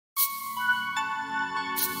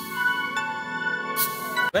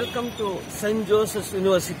Welcome to St. Joseph's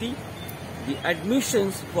University. The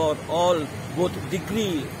admissions for all both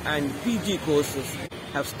degree and PG courses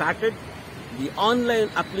have started. The online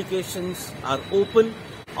applications are open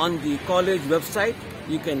on the college website.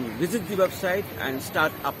 You can visit the website and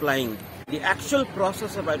start applying. The actual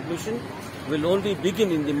process of admission will only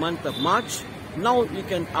begin in the month of March. Now you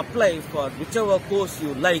can apply for whichever course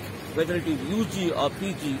you like, whether it is UG or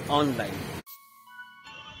PG online.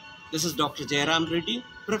 This is Dr. Jairam Reddy,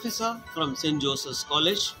 Professor from St. Joseph's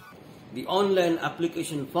College. The online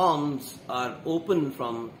application forms are open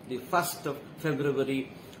from the 1st of February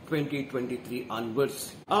 2023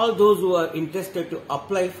 onwards. All those who are interested to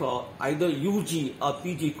apply for either UG or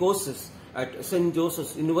PG courses at St.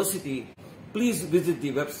 Joseph's University, please visit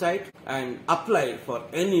the website and apply for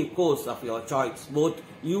any course of your choice, both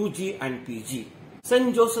UG and PG.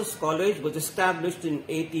 St. Joseph's College was established in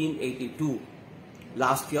 1882.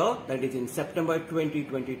 Last year, that is in September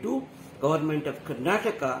 2022, Government of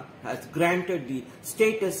Karnataka has granted the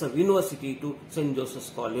status of university to St. Joseph's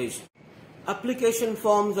College. Application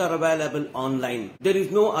forms are available online. There is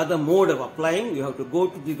no other mode of applying. You have to go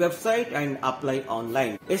to the website and apply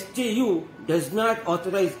online. SJU does not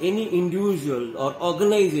authorize any individual or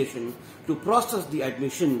organization to process the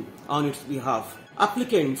admission on its behalf.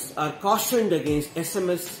 Applicants are cautioned against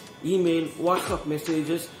SMS, email, WhatsApp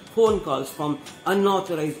messages, phone calls from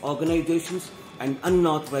unauthorized organizations and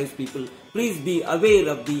unauthorized people. Please be aware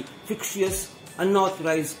of the fictitious,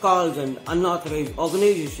 unauthorized calls and unauthorized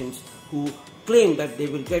organizations who claim that they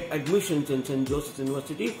will get admissions in St. Joseph's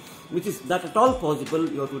University, which is not at all possible.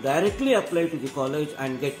 You have to directly apply to the college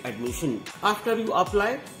and get admission. After you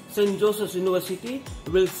apply, St. Joseph's University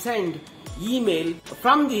will send email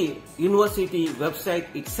from the university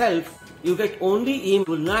website itself. You get only email,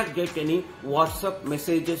 will not get any WhatsApp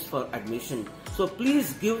messages for admission. So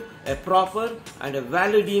please give a proper and a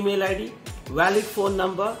valid email ID, valid phone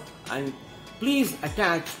number, and please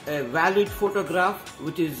attach a valid photograph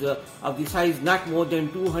which is of the size not more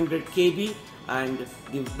than 200 KB, and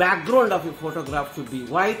the background of your photograph should be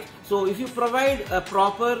white. So if you provide a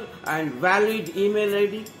proper and valid email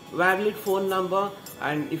ID, valid phone number,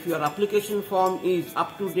 and if your application form is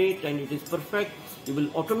up to date and it is perfect, you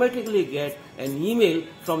will automatically get an email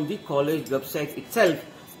from the college website itself.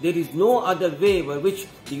 There is no other way by which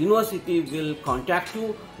the university will contact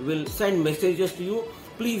you, will send messages to you.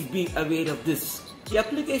 Please be aware of this. The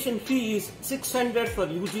application fee is 600 for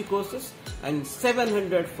UG courses and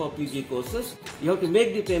 700 for PG courses. You have to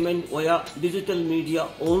make the payment via digital media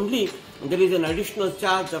only. There is an additional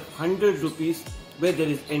charge of 100 rupees where there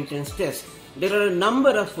is entrance test. There are a number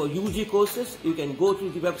of UG courses. You can go to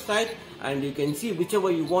the website and you can see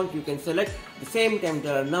whichever you want, you can select. At the same time,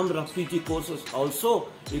 there are a number of PG courses also.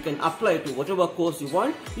 You can apply to whatever course you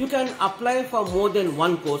want. You can apply for more than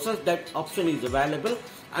one course. That option is available.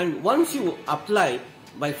 And once you apply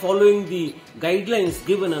by following the guidelines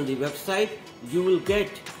given on the website, you will get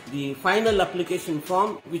the final application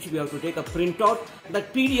form, which we have to take a printout.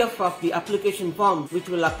 That PDF of the application form, which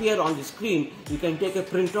will appear on the screen, you can take a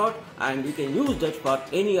printout and you can use that for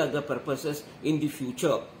any other purposes in the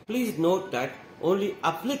future. Please note that only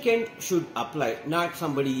applicant should apply, not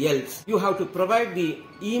somebody else. You have to provide the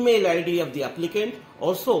email ID of the applicant,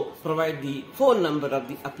 also provide the phone number of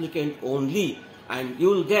the applicant only, and you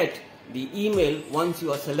will get the email once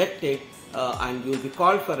you are selected and you will be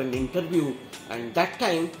called for an interview, and that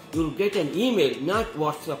time you will get an email, not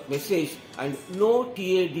WhatsApp message, and no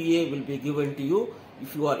TADA will be given to you.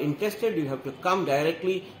 If you are interested, you have to come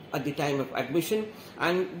directly at the time of admission,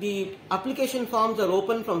 and the application forms are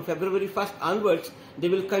open from February 1st onwards. They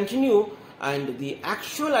will continue, and the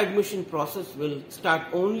actual admission process will start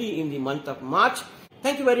only in the month of March.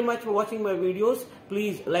 Thank you very much for watching my videos.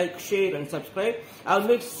 Please like, share and subscribe. I've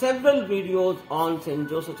made several videos on St.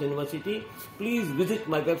 Joseph's University. Please visit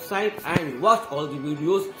my website and watch all the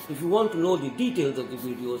videos if you want to know the details of the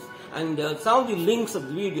videos. And some of the links of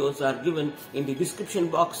the videos are given in the description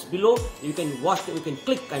box below. You can watch them, you can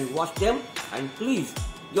click and watch them. And please,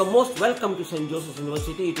 you're most welcome to St. Joseph's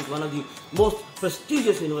University. It is one of the most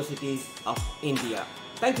prestigious universities of India.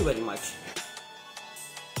 Thank you very much.